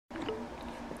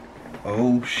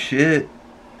Oh shit,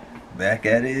 back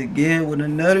at it again with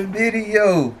another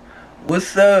video.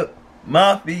 What's up,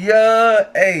 Mafia?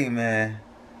 Hey man,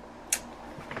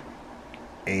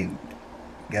 hey,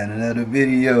 got another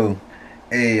video.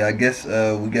 Hey, I guess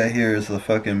we got here is a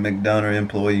fucking McDonald's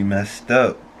employee messed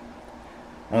up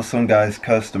on some guy's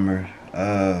customer.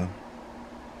 On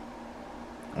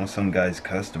some guy's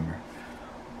customer.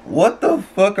 What the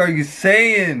fuck are you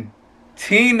saying,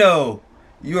 Tino?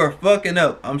 You are fucking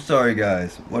up. I'm sorry,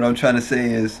 guys. What I'm trying to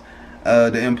say is,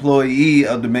 the employee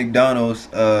of the McDonald's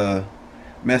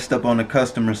messed up on the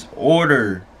customer's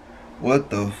order.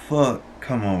 What the fuck?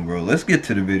 Come on, bro. Let's get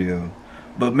to the video.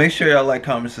 But make sure y'all like,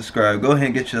 comment, subscribe. Go ahead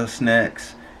and get your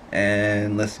snacks,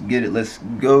 and let's get it. Let's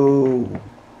go.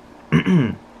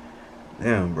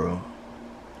 Damn, bro.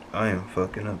 I am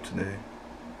fucking up today.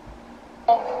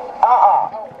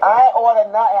 I ain't ordered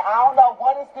nothing. I don't know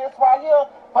what is this right here,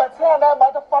 but tell that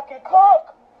motherfucking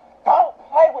cook, don't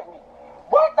play with me.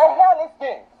 What the hell is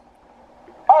this?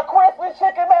 A crispy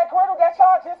chicken McGriddle that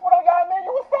y'all just put on y'all menu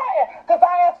was saying, because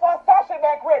I asked for a sausage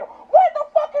McGriddle. What the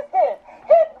fuck is this?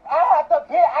 I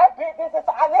bid this.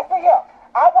 Listen here.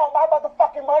 I want my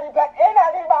motherfucking money back and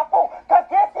I need my food, because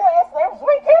this here is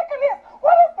ridiculous.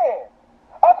 What is this?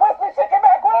 A crispy chicken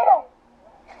McGriddle?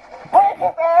 Bring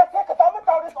his ass here, because I'm going to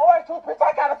throw this orange juice, bitch.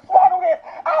 I got to swallow this.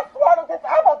 I swallow this.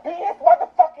 I'm going to beat his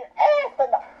motherfucking ass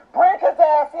tonight. Bring his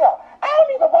ass here. I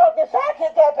don't even want this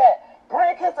jacket that bad.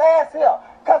 Bring his ass here,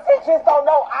 because he just don't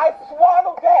know I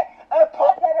swallowed that and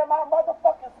put that in my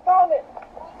motherfucking stomach.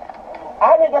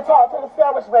 I need to talk to the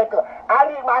sandwich maker. I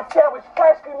need my sandwich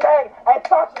freshly made and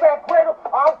sausage McGriddle.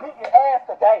 I'm beating ass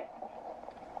today.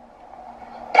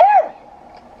 Period.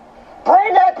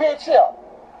 Bring that bitch here.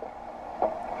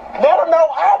 Let him know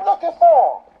I'm looking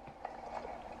for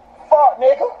him. Fuck,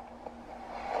 nigga.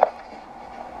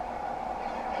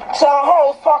 Y'all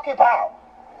hoes talking about.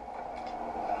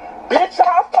 Bitch,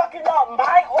 y'all fucking up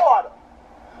my order.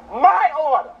 My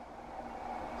order.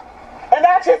 And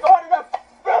I just ordered a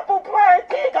simple plain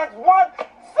thing as one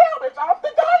sandwich off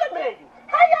the dollar menu.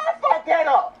 How y'all fuck that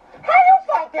up? How you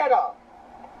fuck that up?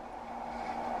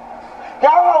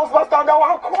 Y'all hoes must don't know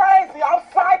I'm crazy. I'm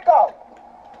psycho.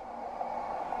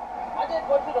 I didn't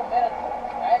go to the manager.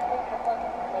 I didn't go to the person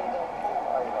who made the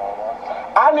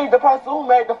food. I need the person who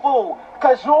made the food,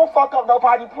 cause you don't fuck up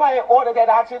nobody playing order that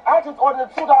I just ordered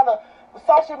a $2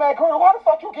 sausage McGriddle. Why the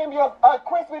fuck you give me a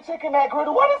crispy chicken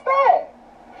McGriddle? What is that?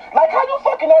 Like, how you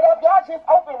fucking that up? Y'all just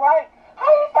open, right? How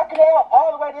you fucking that up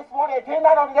all the way this morning? And then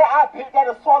not only that, I bit that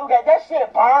and swallowed that. That shit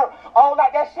burned. Oh,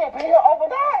 like that shit been here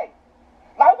overnight.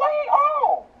 Like, what he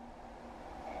on?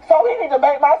 So he need to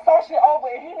make my sausage over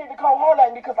and he need to come home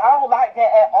at me, because I don't like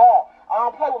that at all. I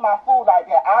don't play with my food like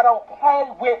that. I don't play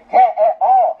with that at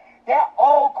all. That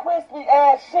old crispy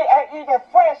ass shit ain't even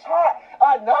fresh, hot,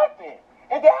 or nothing.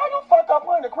 And then how you fuck up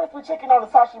putting the crispy chicken on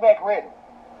the sausage McGriddle?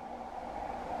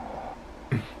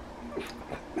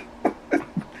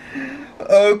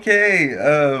 Okay,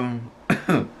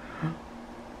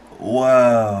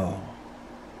 wow.